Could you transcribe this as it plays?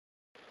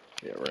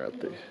Yeah, we're at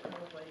the... Kind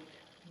of like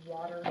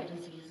water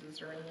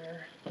diseases are in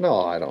there.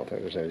 No, I don't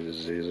think there's any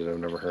diseases. I've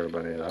never heard of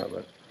any of that,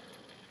 but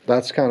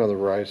that's kind of the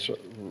rite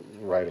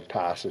of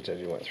passage as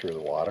you went through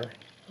the water.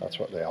 That's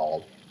what they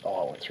all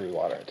went through the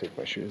water. I take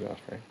my shoes off,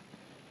 right?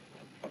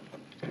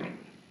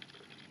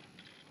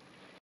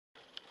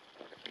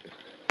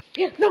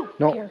 Here, no,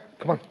 No, here.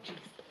 come on.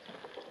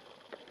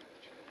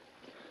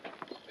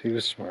 He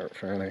was smart,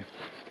 Franny.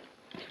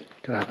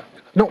 Get out.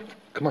 No,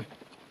 come on.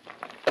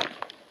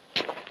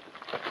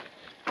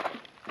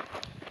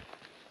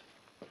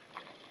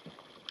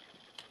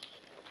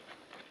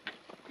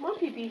 Come on,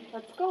 Pee-Pee,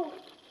 let's go.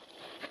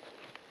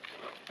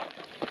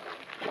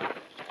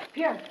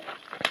 Here.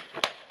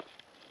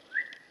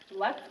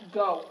 Let's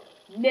go.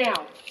 Now.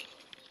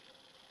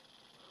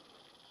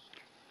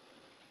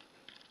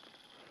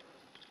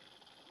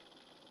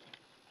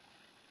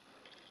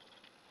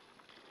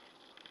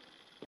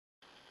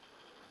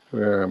 We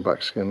were in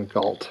Buckskin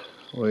Gulch.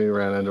 We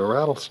ran into a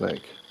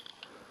rattlesnake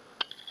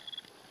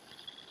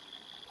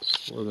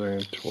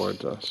slithering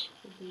towards us.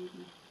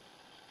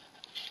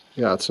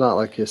 Yeah, it's not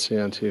like you see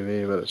on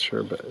TV, but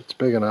it's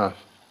big enough.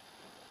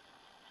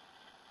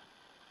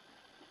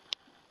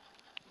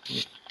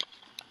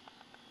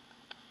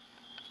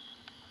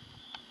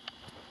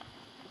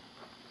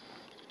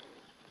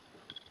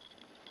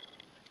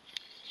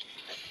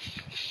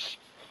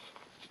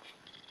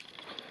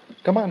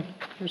 Come on,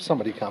 there's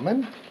somebody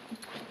coming.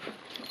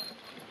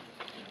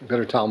 You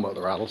better tell them about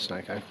the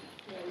rattlesnake, eh?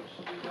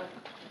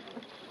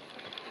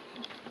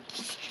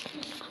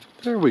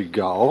 There we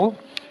go.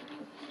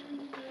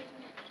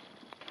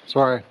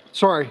 Sorry,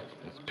 it's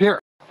Pierre.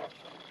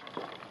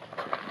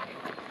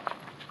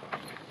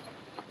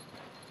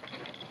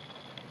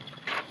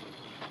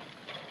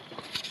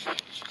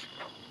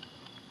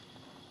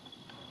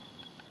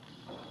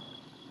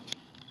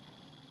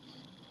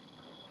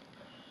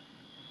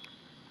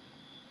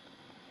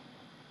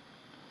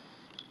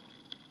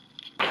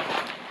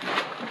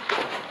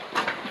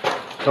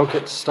 Don't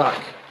get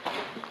stuck.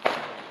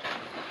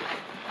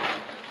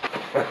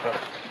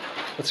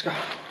 Let's go.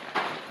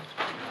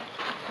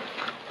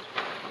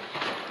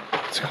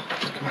 Let's go.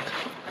 Come on.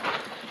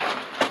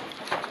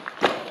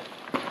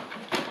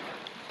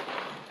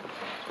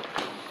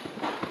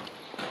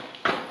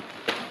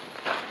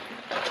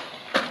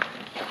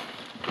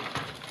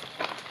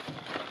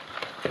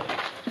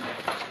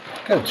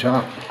 Good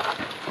job.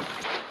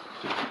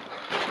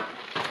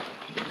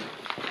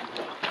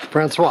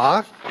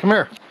 Francois, come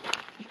here.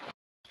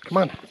 Come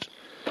on.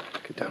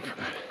 Get down from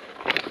there.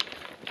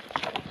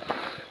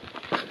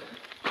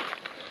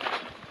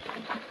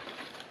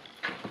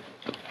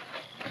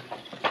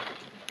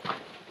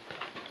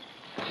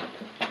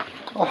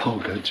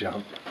 Oh, good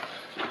jump.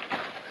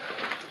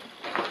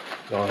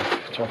 Go on,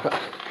 jump it.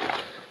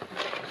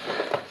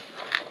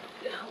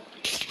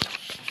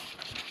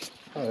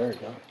 Oh, there you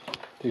go.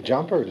 Did you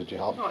jump or did you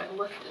help? Oh, I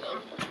lifted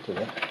him. Did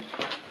you?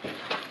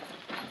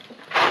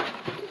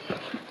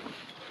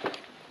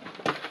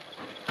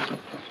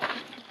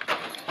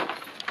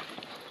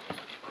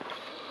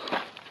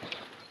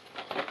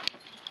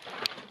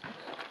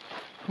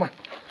 Come on.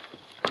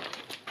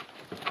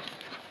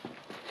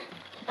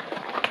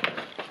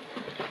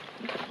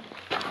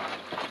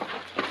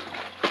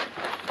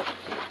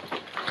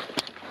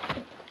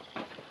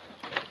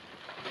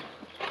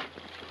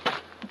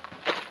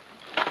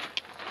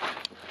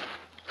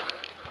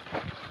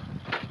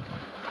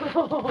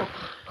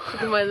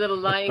 Look at my little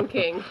Lion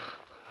King.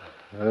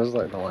 It is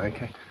like the Lion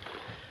King.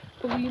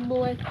 We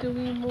moet.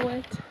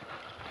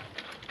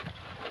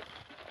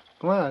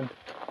 Come on.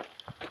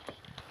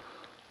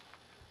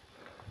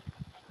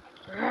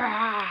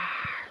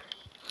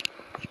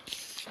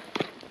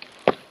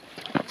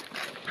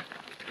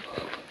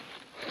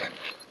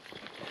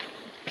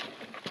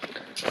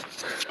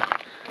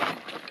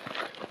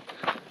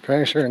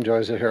 Frank sure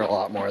enjoys it here a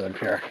lot more than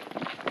Pierre.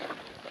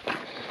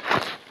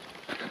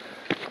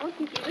 I'll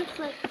give you this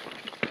way.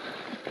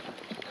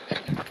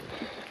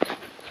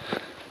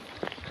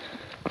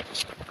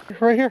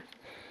 Right here.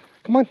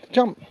 Come on,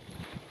 jump.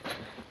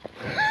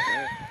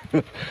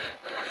 Don't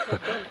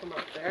come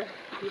up there.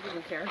 He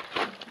doesn't care.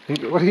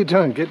 What are you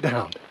doing? Get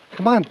down.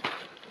 Come on.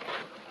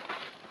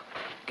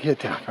 Get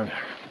down from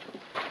there.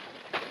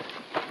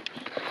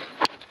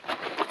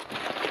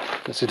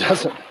 Yes, he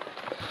doesn't.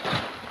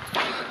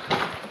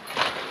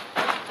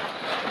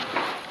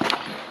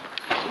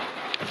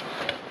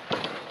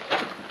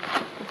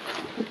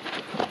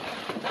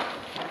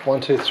 One,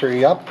 two,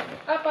 three, up.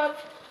 Up, up.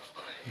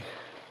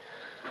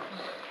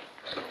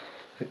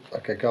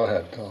 Okay, go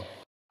ahead. Go.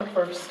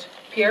 First.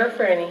 Pierre or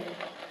Franny?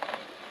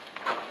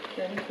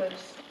 Franny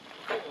first.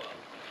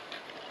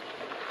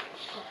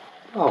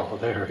 Oh,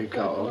 there he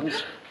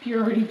goes. Pierre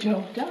already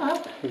jumped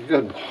up.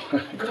 Good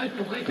boy.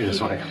 Good boy. He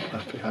just went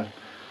left behind.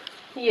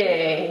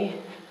 Yay.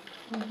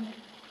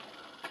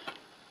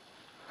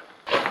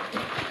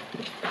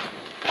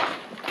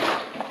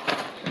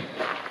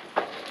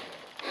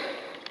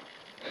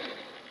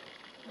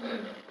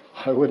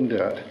 I wouldn't do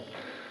it.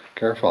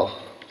 Careful.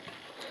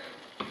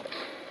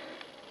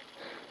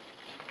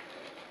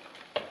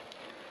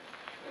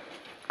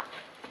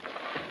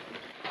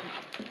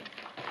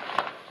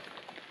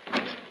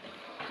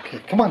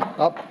 Okay, come on,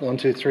 up. 1,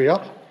 2, 3,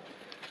 up.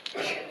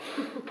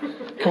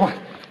 Come on,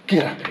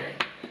 get up here.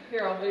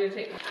 Here, I'll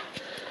videotape.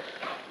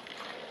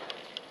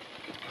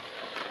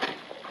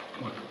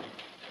 Come on.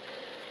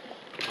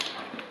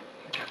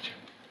 I got you.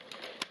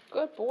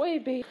 Good boy,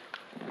 baby.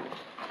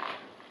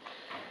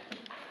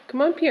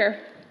 Come on, Pierre.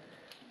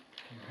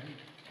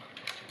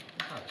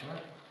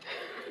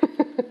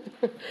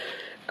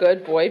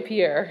 Good boy,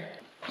 Pierre.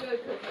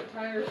 Good, because the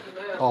tires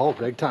are out. Oh,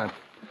 big time.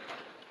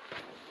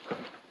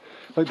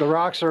 Like the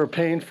rocks are a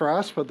pain for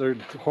us, but they're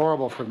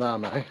horrible for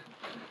them, eh?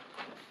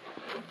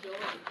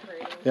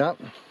 Yep.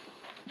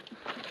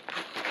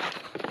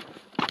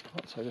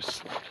 So I just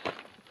slipped.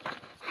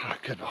 Oh,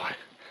 good boy.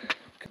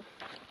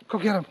 Go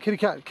get him, kitty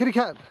cat, kitty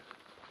cat.